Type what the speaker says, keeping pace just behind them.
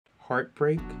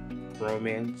heartbreak,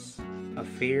 romance,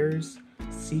 affairs,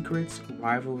 secrets,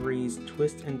 rivalries,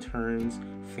 twists and turns,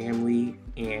 family,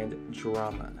 and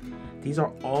drama. These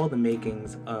are all the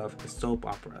makings of a soap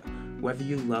opera. Whether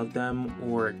you love them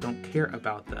or don't care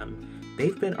about them,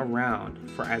 they've been around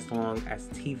for as long as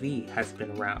TV has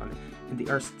been around, and they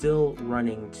are still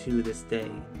running to this day.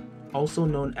 Also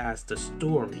known as the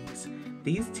stories,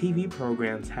 these TV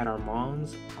programs had our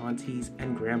moms, aunties,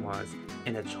 and grandmas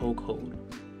in a chokehold.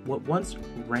 What once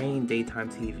reigned daytime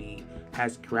TV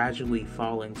has gradually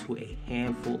fallen to a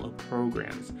handful of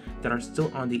programs that are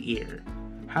still on the air.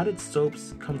 How did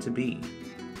soaps come to be?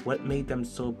 What made them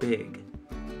so big?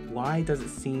 Why does it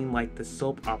seem like the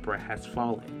soap opera has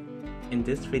fallen? In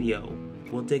this video,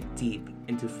 we'll dig deep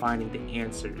into finding the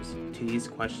answers to these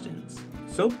questions.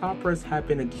 Soap operas have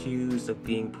been accused of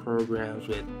being programs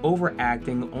with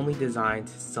overacting only designed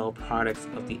to sell products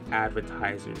of the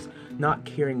advertisers, not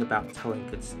caring about telling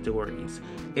good stories.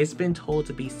 It's been told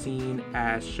to be seen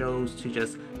as shows to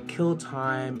just kill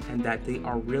time and that they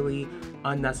are really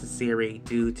unnecessary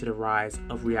due to the rise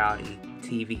of reality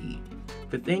TV.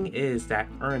 The thing is that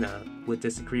Erna would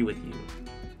disagree with you.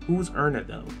 Who's Erna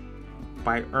though?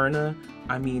 By Erna,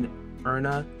 I mean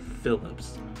Erna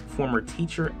Phillips, former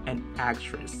teacher and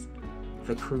actress,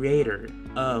 the creator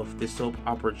of the soap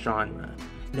opera genre.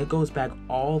 And it goes back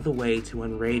all the way to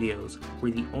when radios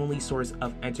were the only source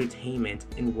of entertainment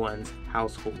in one's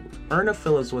household. Erna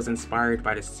Phillips was inspired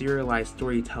by the serialized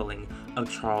storytelling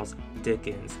of Charles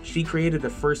Dickens. She created the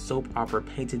first soap opera,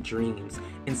 Painted Dreams,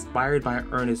 inspired by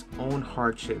Erna's own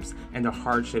hardships and the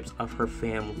hardships of her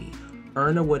family.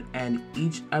 Erna would end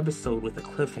each episode with a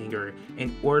cliffhanger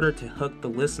in order to hook the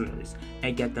listeners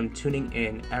and get them tuning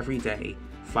in every day,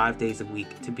 5 days a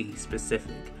week to be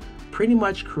specific. Pretty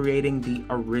much creating the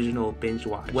original binge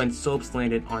watch when soaps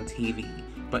landed on TV.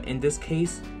 But in this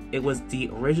case, it was the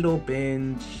original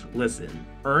binge listen.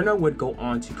 Erna would go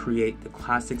on to create the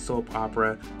classic soap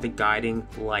opera, The Guiding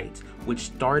Light, which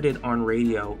started on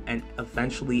radio and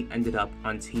eventually ended up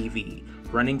on TV,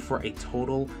 running for a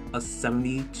total of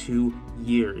 72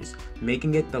 years,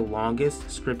 making it the longest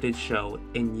scripted show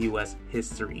in US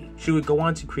history. She would go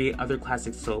on to create other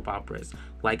classic soap operas,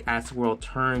 like As the World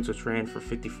Turns, which ran for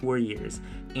 54 years,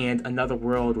 and Another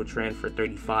World, which ran for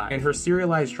 35. In her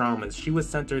serialized dramas, she would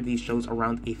center these shows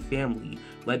around a family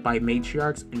led by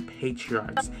matriarchs and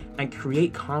patriarchs and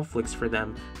create conflicts for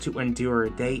them to endure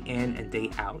day in and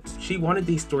day out. She wanted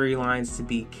these storylines to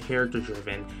be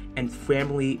character-driven and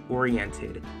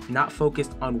family-oriented, not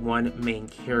focused on one main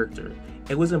character.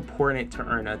 It was important to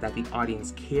Erna that the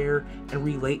audience care and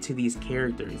relate to these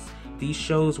characters. These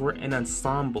shows were an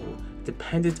ensemble,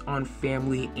 dependent on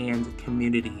family and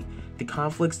community. The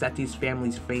conflicts that these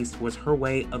families faced was her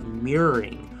way of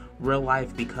mirroring real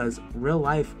life, because real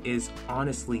life is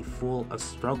honestly full of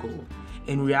struggle.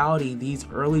 In reality, these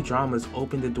early dramas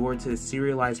opened the door to the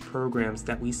serialized programs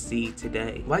that we see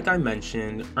today. Like I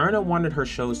mentioned, Erna wanted her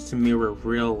shows to mirror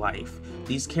real life.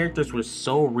 These characters were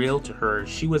so real to her,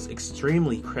 she was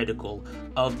extremely critical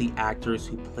of the actors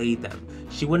who played them.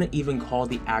 She wouldn't even call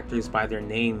the actors by their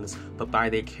names, but by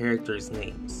their characters'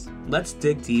 names. Let's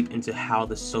dig deep into how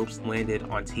the soaps landed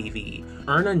on TV.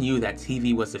 Erna knew that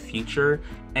TV was the future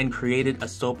and created a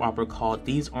soap opera called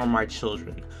These Are My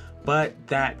Children. But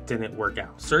that didn't work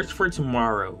out. Search for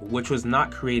Tomorrow, which was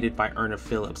not created by Erna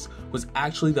Phillips, was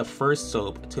actually the first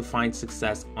soap to find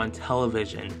success on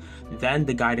television. Then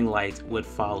The Guiding Light would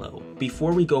follow.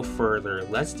 Before we go further,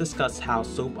 let's discuss how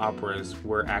soap operas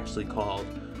were actually called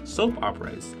soap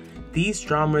operas. These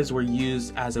dramas were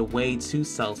used as a way to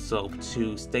sell soap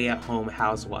to stay-at-home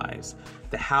housewives.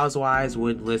 The housewives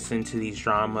would listen to these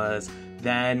dramas.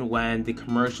 Then when the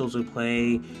commercials would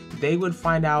play, they would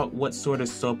find out what sort of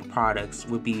soap products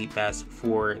would be best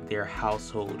for their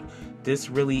household. This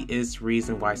really is the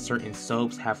reason why certain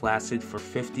soaps have lasted for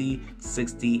 50,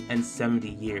 60, and 70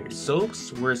 years.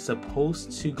 Soaps were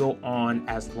supposed to go on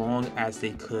as long as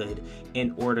they could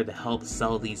in order to help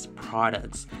sell these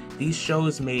products. These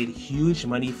shows made huge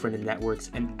money for the networks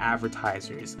and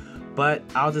advertisers, but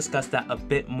I'll discuss that a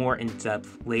bit more in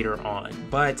depth later on.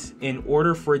 But in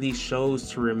order for these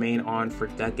shows to remain on for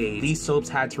decades, these soaps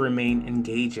had to remain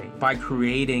engaging by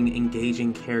creating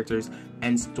engaging characters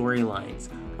and storylines.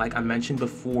 Like I mentioned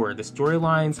before, the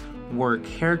storylines were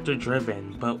character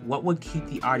driven, but what would keep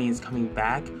the audience coming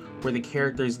back were the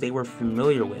characters they were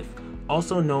familiar with,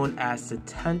 also known as the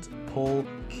tentpole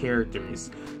characters.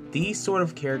 These sort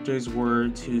of characters were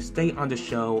to stay on the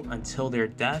show until their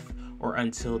death or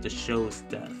until the show's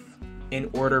death.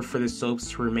 In order for the soaps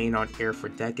to remain on air for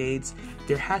decades,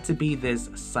 there had to be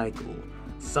this cycle.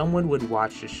 Someone would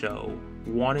watch the show,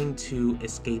 wanting to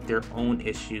escape their own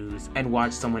issues and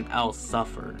watch someone else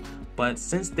suffer. But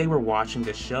since they were watching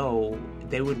the show,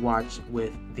 they would watch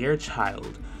with their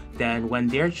child. Then when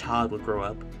their child would grow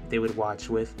up, they would watch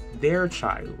with their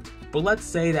child. But let's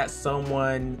say that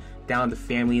someone down the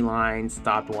family line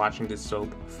stopped watching the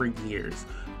soap for years,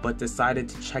 but decided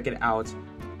to check it out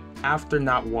after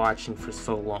not watching for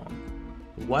so long.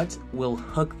 What will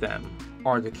hook them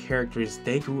are the characters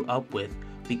they grew up with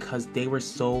because they were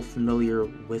so familiar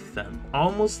with them.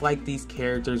 Almost like these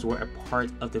characters were a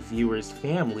part of the viewer's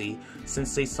family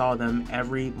since they saw them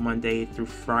every Monday through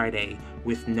Friday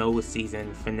with no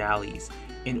season finales.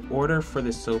 In order for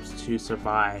the soaps to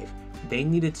survive, they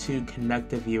needed to connect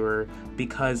the viewer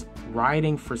because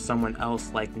writing for someone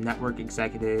else like network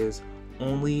executives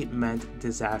only meant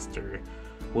disaster.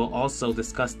 We'll also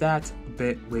discuss that a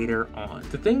bit later on.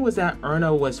 The thing was that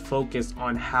Erna was focused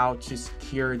on how to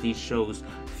secure these shows'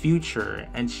 future,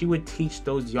 and she would teach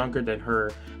those younger than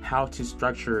her how to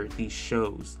structure these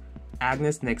shows.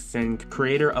 Agnes Nixon,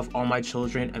 creator of All My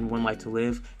Children and One Life to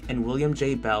Live, and William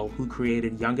J. Bell, who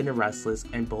created Young and the Restless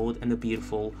and Bold and the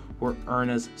Beautiful, were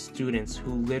Erna's students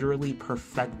who literally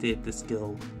perfected the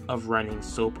skill of running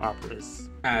soap operas.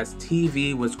 As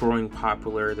TV was growing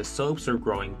popular, the soaps were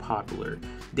growing popular.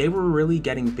 They were really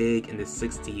getting big in the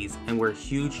 60s and were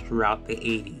huge throughout the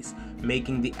 80s,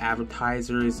 making the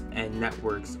advertisers and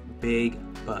networks big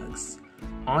bucks.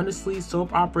 Honestly,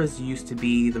 soap operas used to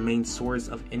be the main source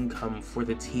of income for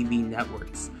the TV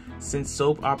networks. Since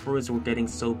soap operas were getting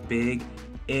so big,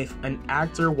 if an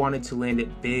actor wanted to land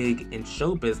it big in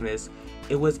show business,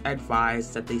 it was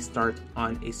advised that they start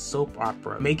on a soap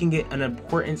opera, making it an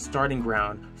important starting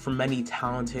ground for many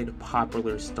talented,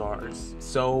 popular stars.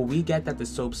 So we get that the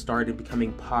soap started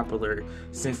becoming popular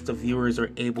since the viewers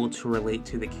are able to relate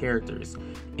to the characters.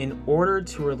 In order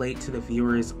to relate to the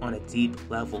viewers on a deep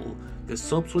level, the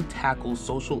soaps would tackle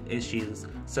social issues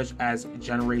such as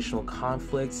generational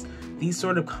conflicts. These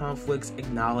sort of conflicts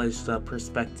acknowledge the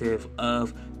perspective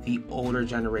of the older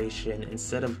generation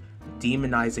instead of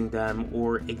demonizing them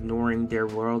or ignoring their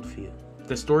worldview.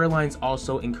 The storylines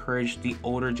also encouraged the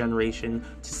older generation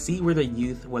to see where the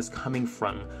youth was coming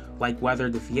from, like whether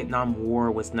the Vietnam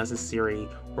War was necessary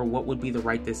or what would be the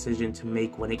right decision to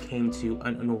make when it came to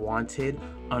an unwanted,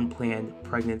 unplanned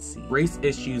pregnancy. Race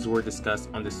issues were discussed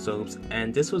on the soaps,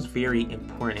 and this was very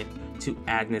important to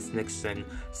Agnes Nixon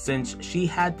since she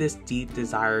had this deep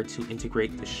desire to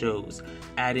integrate the shows,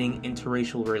 adding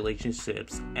interracial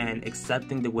relationships and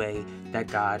accepting the way that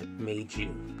God made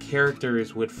you.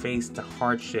 Characters would face the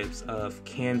hardships of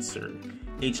cancer,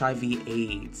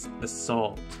 HIV/AIDS,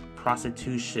 assault,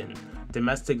 prostitution,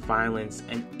 domestic violence,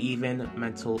 and even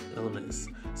mental illness.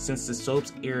 Since the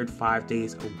soaps aired 5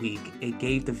 days a week, it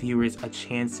gave the viewers a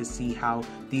chance to see how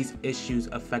these issues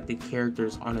affected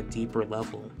characters on a deeper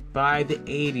level. By the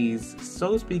 80s,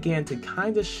 soaps began to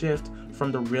kind of shift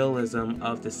from the realism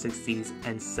of the 60s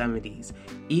and 70s.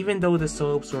 Even though the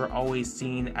soaps were always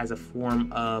seen as a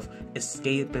form of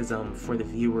escapism for the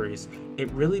viewers,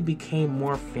 it really became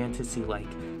more fantasy-like,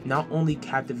 not only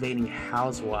captivating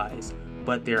housewives,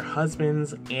 but their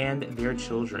husbands and their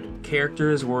children.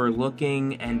 Characters were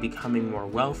looking and becoming more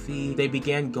wealthy. They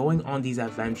began going on these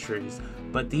adventures,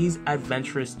 but these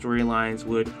adventurous storylines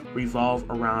would revolve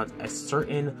around a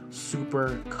certain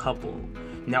super couple.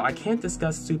 Now, I can't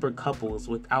discuss super couples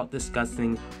without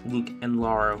discussing Luke and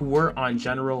Laura, who were on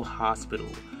General Hospital.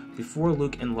 Before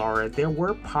Luke and Laura, there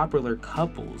were popular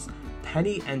couples.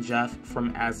 Penny and Jeff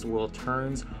from As the World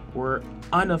Turns were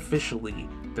unofficially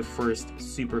the first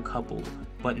super couple,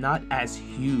 but not as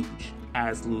huge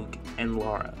as Luke and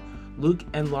Laura. Luke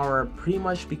and Laura pretty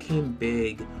much became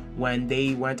big when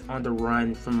they went on the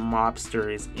run from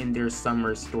mobsters in their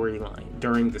summer storyline.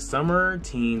 During the summer,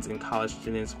 teens and college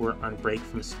students were on break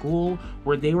from school,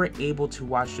 where they were able to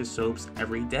watch the soaps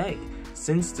every day.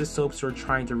 Since the soaps were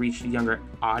trying to reach the younger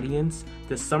audience,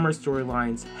 the summer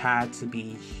storylines had to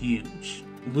be huge.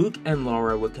 Luke and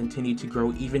Laura would continue to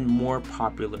grow even more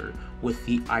popular with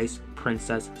the Ice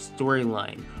Princess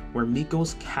storyline, where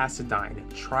Mikos Cassadine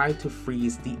tried to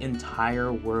freeze the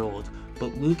entire world,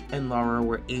 but Luke and Laura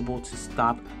were able to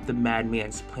stop the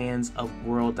madman's plans of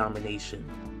world domination.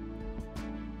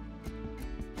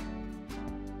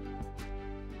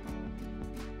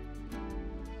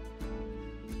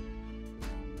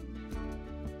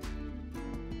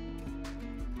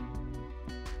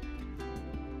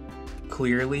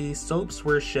 Clearly, soaps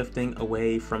were shifting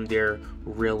away from their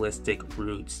realistic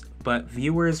roots, but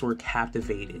viewers were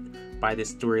captivated by the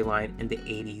storyline in the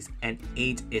 80s and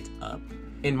ate it up.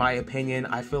 In my opinion,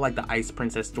 I feel like the Ice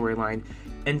Princess storyline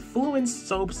influenced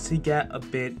soaps to get a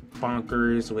bit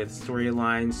bonkers with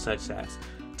storylines such as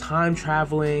time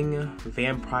traveling,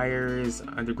 vampires,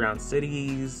 underground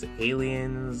cities,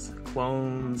 aliens,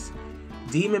 clones,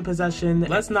 demon possession.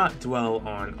 Let's not dwell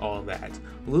on all that.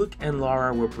 Luke and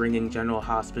Laura were bringing General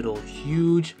Hospital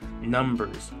huge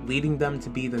numbers, leading them to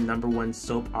be the #1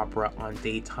 soap opera on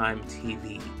daytime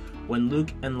TV. When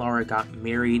Luke and Laura got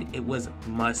married, it was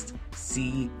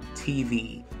must-see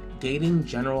TV, gaining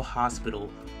General Hospital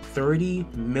 30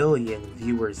 million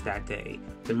viewers that day,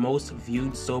 the most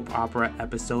viewed soap opera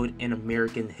episode in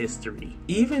American history.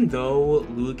 Even though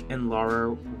Luke and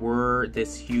Laura were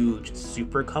this huge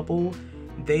super couple,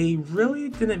 they really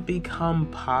didn't become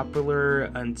popular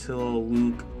until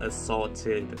Luke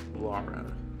assaulted Laura.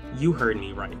 You heard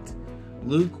me right.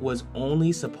 Luke was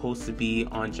only supposed to be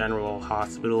on General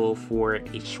Hospital for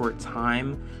a short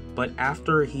time, but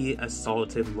after he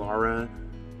assaulted Laura,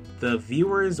 the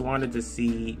viewers wanted to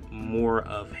see more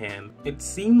of him. It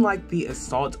seemed like the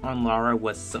assault on Laura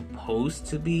was supposed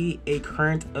to be a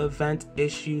current event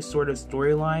issue sort of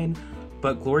storyline,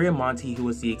 but Gloria Monty, who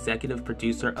was the executive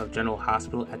producer of General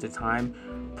Hospital at the time,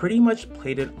 pretty much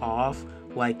played it off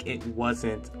like it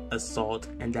wasn't assault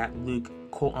and that Luke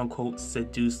quote-unquote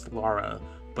seduced Laura.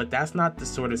 But that's not the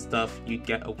sort of stuff you'd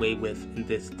get away with in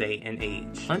this day and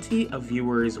age. Plenty of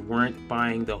viewers weren't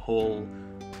buying the whole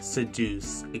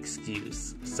seduce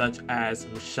excuse, such as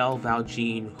Michelle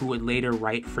Valjean, who would later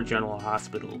write for General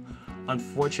Hospital.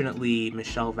 Unfortunately,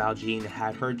 Michelle Valjean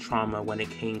had her trauma when it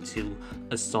came to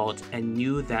assault and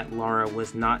knew that Laura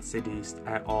was not seduced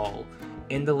at all.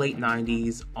 In the late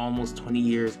 90s, almost 20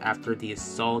 years after the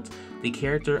assault, the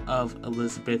character of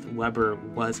Elizabeth Weber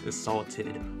was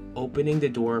assaulted, opening the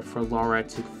door for Laura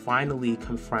to finally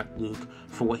confront Luke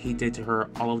for what he did to her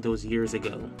all of those years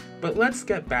ago. But let's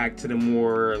get back to the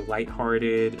more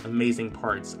lighthearted, amazing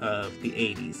parts of the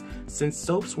 80s. Since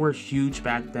soaps were huge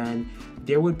back then,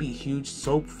 there would be huge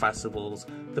soap festivals.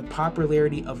 The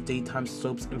popularity of daytime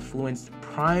soaps influenced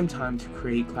primetime to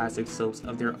create classic soaps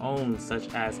of their own,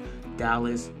 such as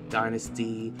Dallas,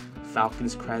 Dynasty,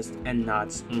 Falcon's Crest, and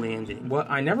Knots Landing.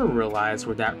 What I never realized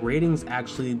were that ratings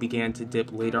actually began to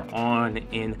dip later on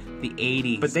in the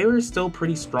 80s, but they were still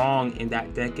pretty strong in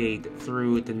that decade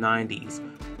through the 90s.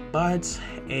 But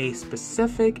a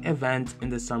specific event in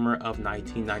the summer of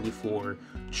 1994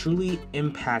 truly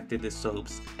impacted the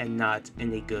soaps, and not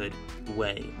in a good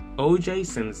way. O.J.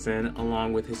 Simpson,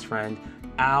 along with his friend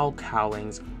Al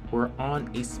Cowlings, were on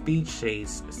a speed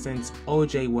chase since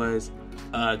O.J. was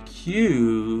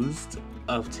accused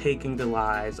of taking the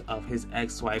lives of his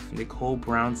ex-wife Nicole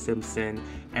Brown Simpson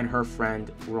and her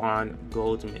friend Ron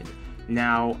Goldman.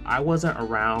 Now, I wasn't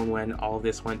around when all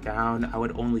this went down. I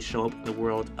would only show up in the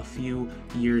world a few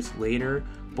years later,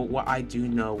 but what I do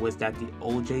know was that the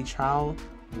O.J. trial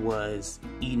was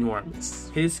enormous.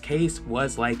 His case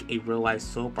was like a real-life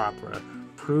soap opera,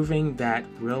 proving that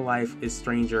real life is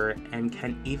stranger and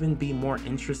can even be more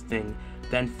interesting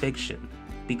than fiction.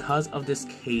 Because of this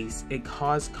case, it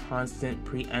caused constant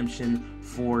preemption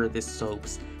for the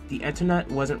soaps. The internet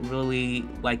wasn't really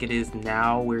like it is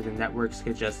now, where the networks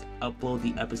could just upload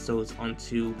the episodes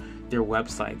onto their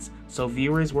websites, so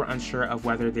viewers were unsure of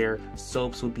whether their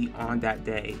soaps would be on that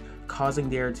day, causing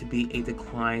there to be a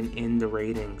decline in the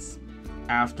ratings.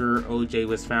 After O.J.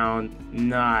 was found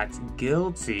not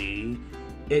guilty,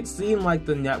 it seemed like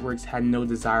the networks had no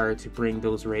desire to bring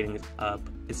those ratings up,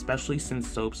 especially since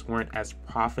soaps weren't as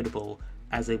profitable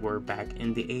as they were back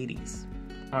in the 80s.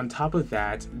 On top of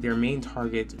that, their main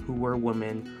targets, who were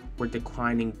women, were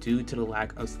declining due to the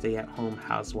lack of stay-at-home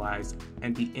housewives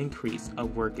and the increase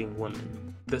of working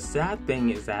women. The sad thing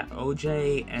is that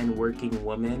O.J. and working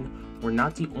women were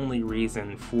not the only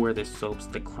reason for the soap's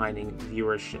declining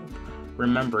viewership.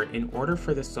 Remember, in order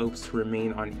for the soaps to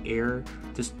remain on air,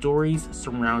 the stories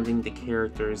surrounding the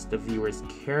characters the viewers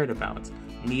cared about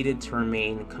needed to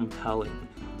remain compelling.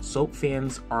 Soap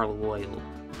fans are loyal,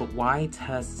 but why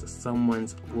test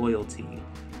someone's loyalty?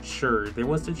 Sure, there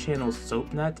was the channel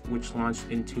SoapNet, which launched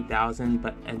in 2000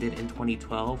 but ended in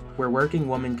 2012, where working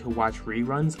women could watch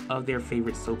reruns of their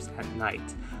favorite soaps at night,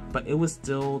 but it was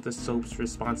still the soap's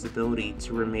responsibility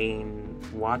to remain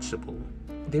watchable.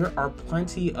 There are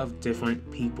plenty of different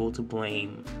people to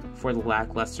blame for the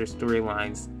lackluster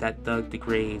storylines that dug the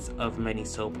graves of many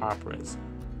soap operas.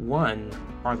 One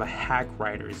are the hack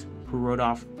writers who wrote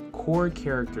off core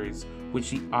characters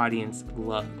which the audience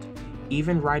loved,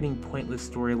 even writing pointless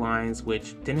storylines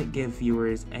which didn't give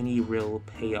viewers any real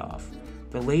payoff.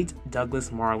 The late Douglas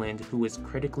Marland, who was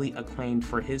critically acclaimed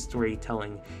for his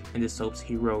storytelling in the soaps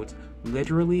he wrote,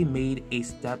 literally made a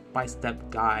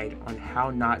step-by-step guide on how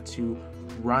not to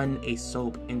run a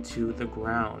soap into the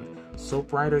ground.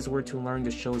 Soap writers were to learn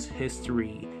the show's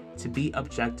history, to be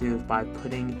objective by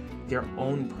putting their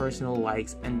own personal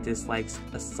likes and dislikes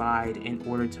aside in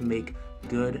order to make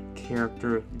good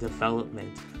character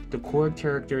development. The core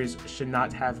characters should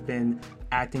not have been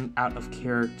acting out of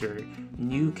character.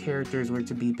 New characters were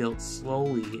to be built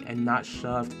slowly and not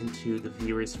shoved into the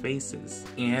viewers' faces.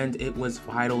 And it was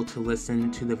vital to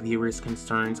listen to the viewers'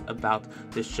 concerns about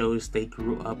the shows they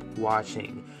grew up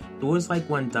watching. It was like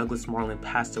when Douglas Marland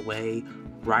passed away,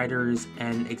 writers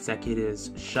and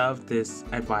executives shoved this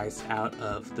advice out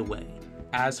of the way.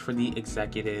 As for the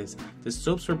executives, the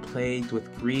soaps were plagued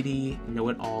with greedy,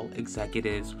 know-it-all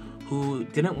executives who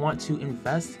didn't want to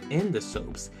invest in the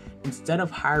soaps. Instead of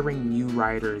hiring new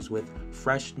writers with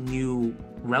fresh, new,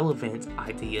 relevant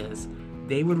ideas,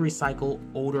 they would recycle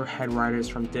older head writers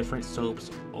from different soaps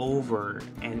over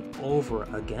and over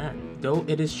again. Though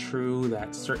it is true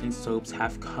that certain soaps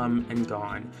have come and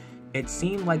gone, it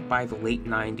seemed like by the late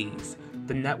 90s,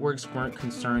 the networks weren't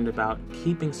concerned about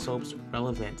keeping soaps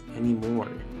relevant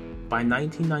anymore. By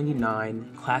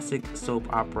 1999, classic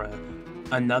soap opera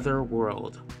Another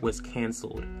World was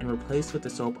canceled and replaced with the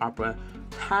soap opera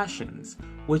Passions,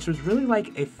 which was really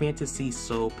like a fantasy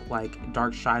soap like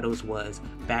Dark Shadows was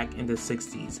back in the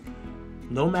 60s.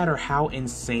 No matter how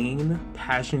insane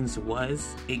Passions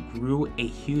was, it grew a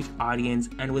huge audience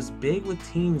and was big with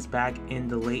teens back in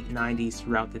the late 90s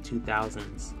throughout the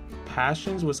 2000s.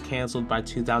 Passions was canceled by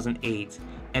 2008,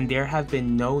 and there have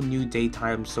been no new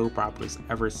daytime soap operas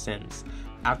ever since.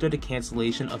 After the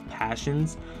cancellation of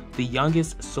Passions, the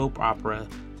youngest soap opera,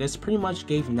 this pretty much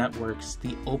gave networks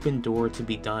the open door to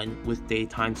be done with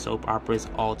daytime soap operas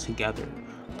altogether.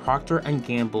 Procter &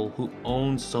 Gamble, who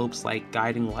owned soaps like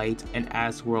Guiding Light and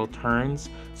As World Turns,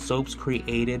 soaps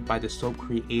created by the soap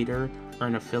creator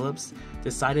Erna Phillips,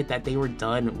 decided that they were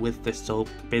done with the soap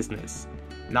business.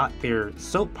 Not their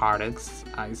soap products,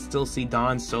 I still see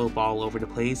Dawn soap all over the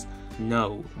place.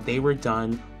 No, they were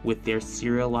done with their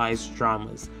serialized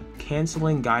dramas,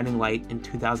 canceling Guiding Light in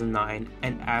 2009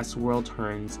 and As World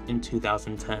Turns in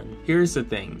 2010. Here's the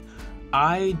thing.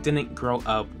 I didn't grow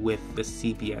up with the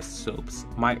CBS soaps.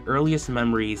 My earliest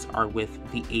memories are with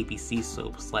the ABC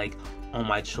soaps like All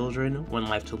My Children, One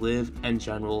Life to Live, and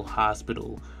General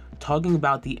Hospital. Talking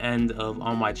about the end of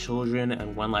All My Children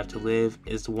and One Life to Live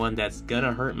is one that's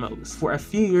gonna hurt most. For a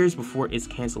few years before its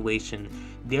cancellation,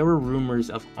 there were rumors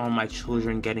of All My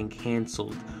Children getting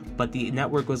canceled, but the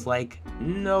network was like,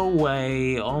 no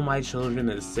way, All My Children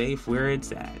is safe where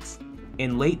it's at.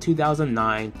 In late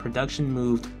 2009, production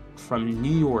moved from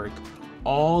New York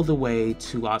all the way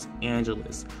to Los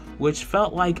Angeles, which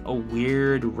felt like a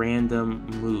weird random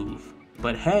move.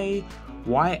 But hey,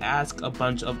 why ask a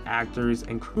bunch of actors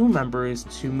and crew members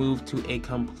to move to a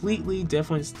completely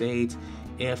different state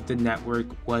if the network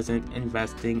wasn't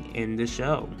investing in the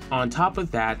show? On top of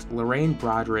that, Lorraine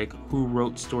Broderick, who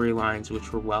wrote storylines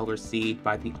which were well received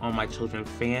by the All My Children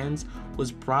fans,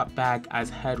 was brought back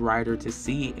as head writer to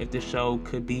see if the show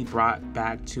could be brought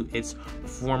back to its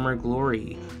former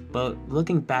glory. But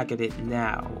looking back at it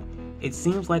now, it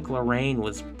seems like Lorraine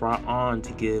was brought on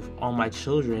to give All My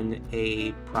Children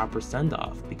a proper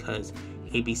send-off because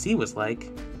ABC was like,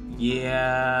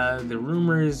 yeah, the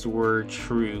rumors were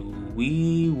true.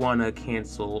 We want to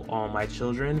cancel All My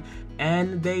Children,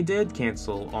 and they did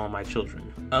cancel All My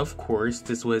Children. Of course,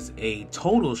 this was a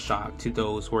total shock to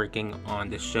those working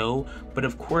on the show, but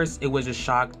of course it was a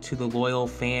shock to the loyal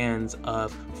fans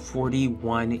of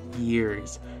 41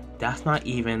 years. That's not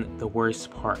even the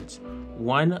worst part.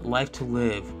 One Life to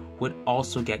Live would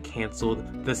also get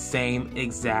canceled the same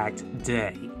exact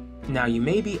day. Now you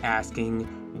may be asking,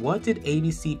 what did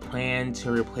ABC plan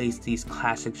to replace these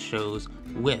classic shows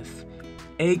with?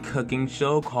 A cooking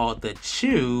show called The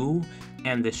Chew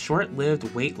and the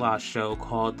short-lived weight loss show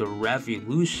called The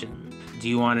Revolution. Do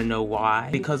you want to know why?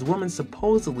 Because women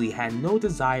supposedly had no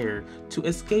desire to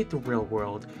escape the real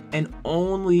world and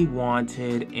only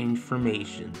wanted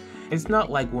information. It's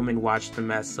not like women watched the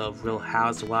mess of Real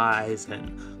Housewives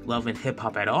and Love and Hip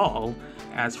Hop at all.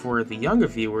 As for the younger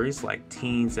viewers, like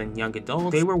teens and young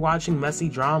adults, they were watching messy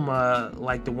drama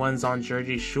like the ones on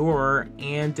Jersey Shore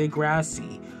and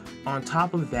Degrassi. On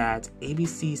top of that,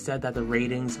 ABC said that the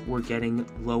ratings were getting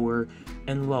lower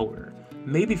and lower.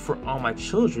 Maybe for All My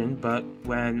Children, but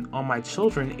when All My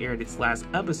Children aired its last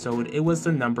episode, it was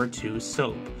the number 2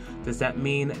 soap. Does that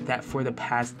mean that for the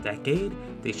past decade,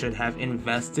 they should have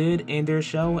invested in their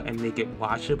show and make it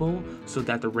watchable so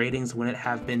that the ratings wouldn't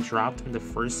have been dropped in the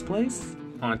first place?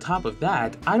 On top of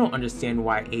that, I don't understand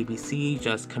why ABC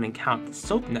just couldn't count the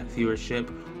SoapNet viewership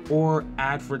or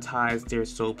advertise their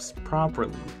soaps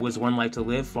properly. Was One Life to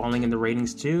Live falling in the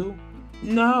ratings too?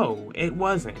 No, it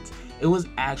wasn't. It was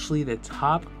actually the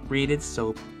top rated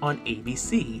soap on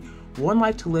ABC. One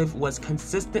Life to Live was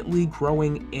consistently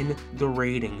growing in the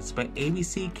ratings, but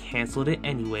ABC canceled it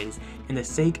anyways in the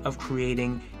sake of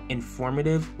creating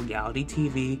informative reality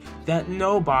TV that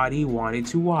nobody wanted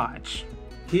to watch.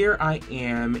 Here I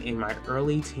am in my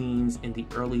early teens in the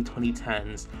early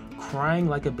 2010s, crying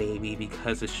like a baby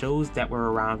because the shows that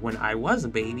were around when I was a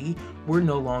baby were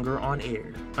no longer on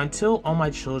air. Until All My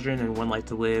Children and One Life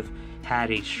to Live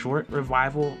had a short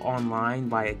revival online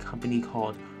by a company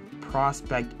called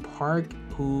Prospect Park,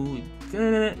 who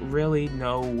didn't really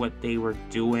know what they were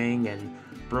doing and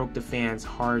broke the fans'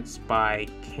 hearts by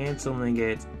canceling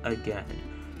it again.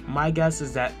 My guess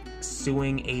is that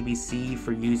suing ABC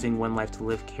for using One Life to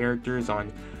Live characters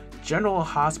on General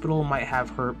Hospital might have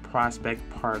hurt Prospect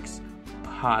Park's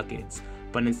pockets,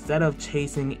 but instead of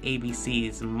chasing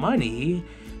ABC's money,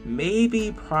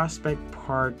 maybe Prospect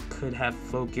Park could have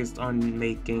focused on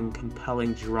making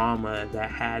compelling drama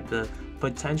that had the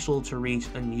potential to reach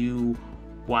a new,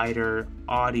 wider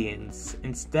audience.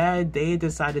 Instead, they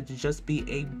decided to just be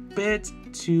a bit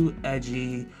too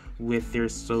edgy with their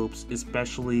soaps,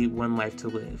 especially One Life to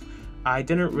Live. I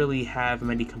didn't really have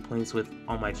many complaints with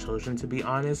All My Children, to be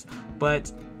honest,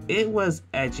 but it was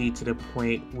edgy to the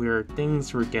point where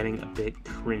things were getting a bit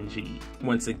cringy.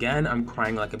 Once again, I'm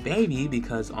crying like a baby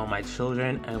because All My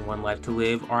Children and One Life to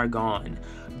Live are gone.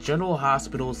 General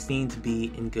Hospital seemed to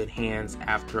be in good hands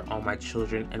after All My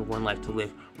Children and One Life to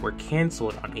Live were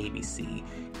canceled on ABC.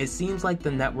 It seems like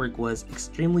the network was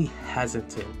extremely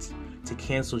hesitant to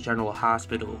cancel General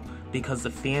Hospital because the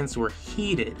fans were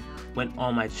heated when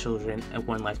All My Children and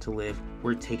One Life to Live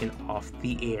were taken off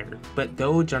the air. But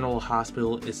though General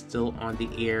Hospital is still on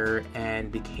the air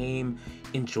and became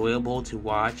enjoyable to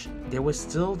watch, there was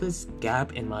still this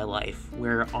gap in my life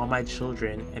where All My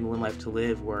Children and One Life to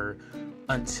Live were,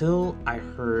 until I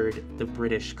heard The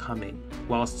British Coming.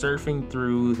 While surfing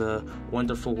through the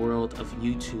wonderful world of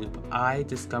YouTube, I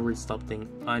discovered something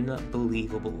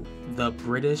unbelievable. The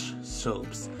British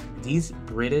soaps. These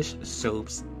British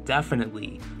soaps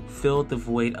definitely filled the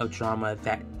void of drama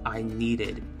that I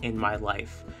needed in my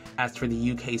life. As for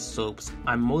the UK soaps,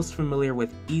 I'm most familiar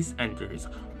with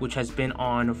EastEnders, which has been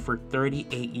on for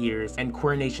 38 years, and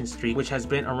Coronation Street, which has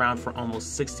been around for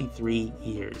almost 63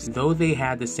 years. Though they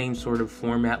had the same sort of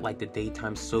format like the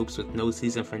daytime soaps with no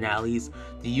season finales,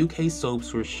 the UK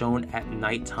soaps were shown at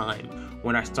nighttime.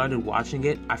 When I started watching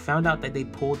it, I found out that they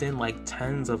pulled in like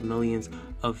tens of millions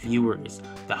of viewers.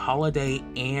 The holiday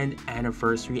and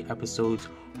anniversary episodes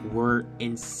were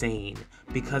insane,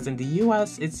 because in the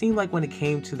US, it seemed like when it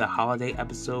came to the holiday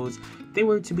episodes, they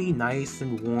were to be nice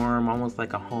and warm, almost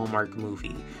like a Hallmark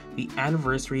movie. The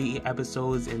anniversary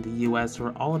episodes in the US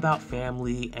were all about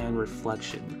family and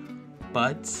reflection.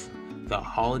 But the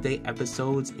holiday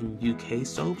episodes in UK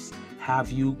soaps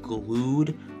have you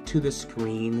glued to the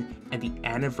screen, and the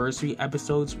anniversary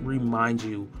episodes remind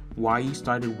you why you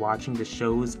started watching the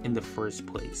shows in the first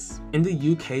place. In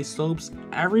the UK soaps,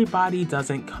 everybody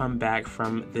doesn't come back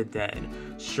from the dead.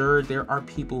 Sure, there are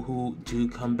people who do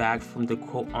come back from the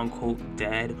quote-unquote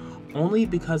dead, only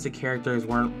because the characters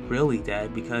weren't really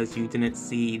dead because you didn't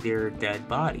see their dead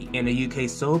body. In a UK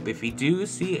soap, if you do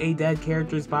see a dead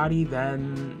character's body,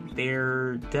 then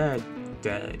they're dead.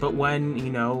 But when,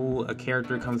 a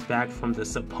character comes back from the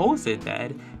supposed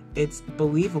dead, it's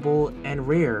believable and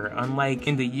rare, unlike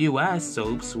in the US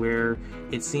soaps where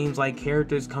it seems like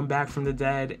characters come back from the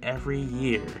dead every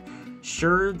year.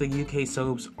 Sure, the UK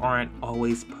soaps aren't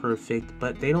always perfect,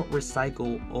 but they don't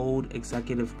recycle old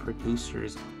executive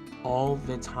producers all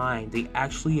the time. They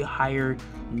actually hire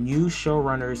new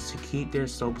showrunners to keep their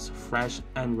soaps fresh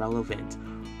and relevant.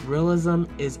 Realism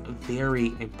is very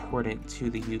important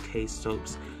to the UK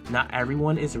soaps. Not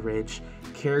everyone is rich.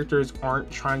 Characters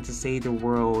aren't trying to save the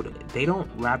world. They don't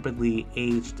rapidly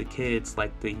age the kids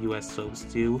like the US soaps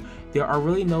do. There are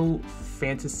really no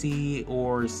fantasy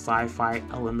or sci-fi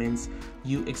elements.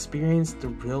 You experience the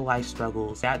real life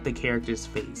struggles that the characters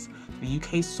face. The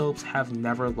UK soaps have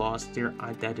never lost their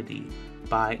identity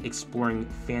by exploring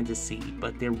fantasy,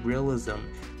 but their realism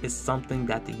is something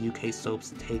that the UK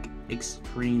soaps take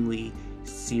extremely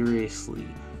seriously.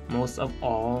 Most of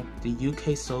all, the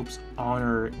UK soaps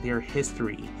honor their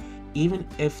history. Even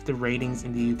if the ratings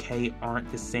in the UK aren't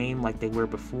the same like they were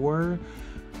before,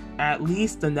 at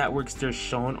least the networks they're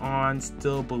shown on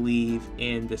still believe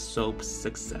in the soap's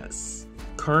success.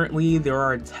 Currently, there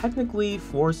are technically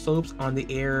 4 soaps on the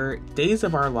air. Days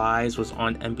of Our Lives was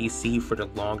on NBC for the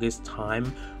longest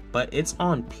time, but it's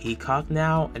on Peacock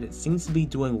now, and it seems to be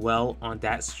doing well on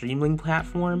that streaming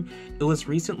platform. It was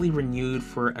recently renewed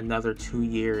for another 2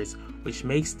 years, which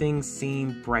makes things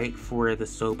seem bright for the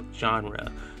soap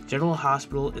genre. General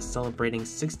Hospital is celebrating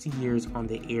 60 years on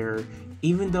the air,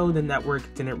 even though the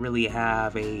network didn't really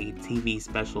have a TV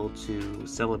special to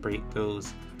celebrate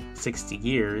those 60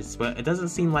 years, but it doesn't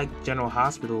seem like General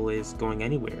Hospital is going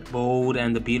anywhere. Bold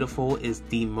and the Beautiful is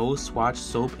the most watched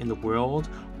soap in the world,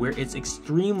 where it's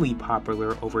extremely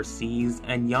popular overseas,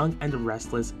 and Young and the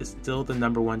Restless is still the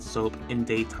 #1 soap in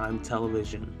daytime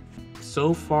television.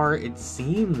 So far, it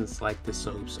seems like the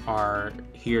soaps are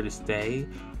here to stay.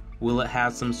 Will it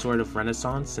have some sort of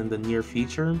renaissance in the near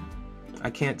future?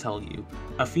 I can't tell you.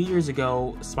 A few years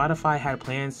ago, Spotify had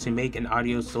plans to make an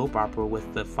audio soap opera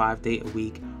with the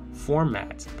 5-day-a-week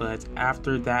format, but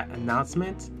after that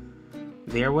announcement,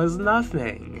 there was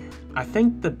nothing. I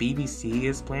think the BBC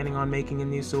is planning on making a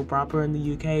new soap opera in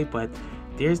the UK, but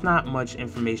there's not much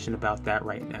information about that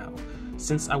right now.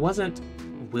 Since I wasn't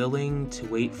willing to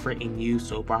wait for a new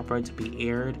soap opera to be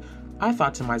aired, I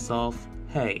thought to myself,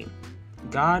 hey,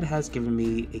 God has given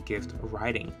me a gift of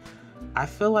writing. I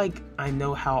feel like I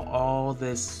know how all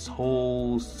this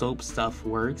whole soap stuff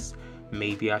works.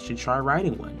 Maybe I should try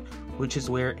writing one, which is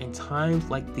where In Times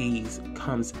Like These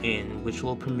comes in, which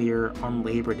will premiere on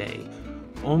Labor Day.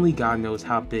 Only God knows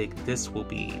how big this will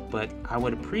be, but I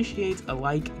would appreciate a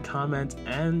like, comment,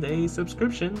 and a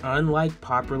subscription. Unlike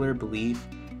popular belief,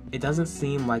 it doesn't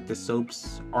seem like the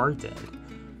soaps are dead.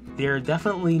 They're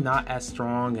definitely not as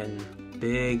strong and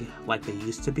big like they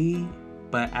used to be,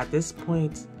 but at this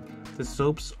point, the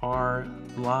soaps are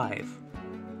live.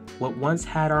 What once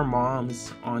had our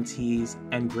moms, aunties,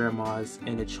 and grandmas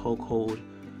in a chokehold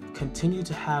continue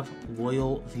to have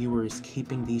loyal viewers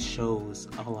keeping these shows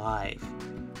alive.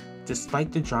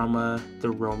 Despite the drama,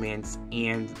 the romance,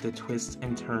 and the twists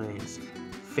and turns,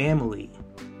 family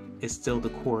is still the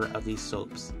core of these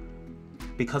soaps.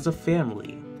 Because of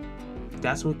family,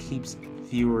 that's what keeps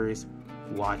viewers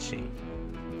watching.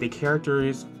 The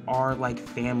characters are like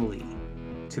family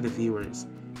to the viewers.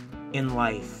 In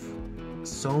life,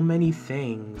 so many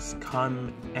things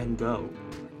come and go,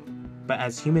 but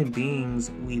as human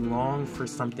beings, we long for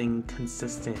something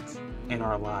consistent in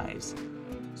our lives.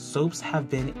 Soaps have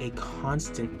been a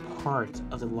constant part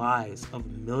of the lives of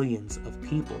millions of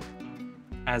people.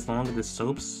 As long as the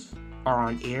soaps are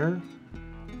on air,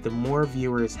 the more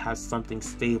viewers have something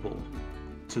stable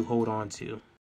to hold on to.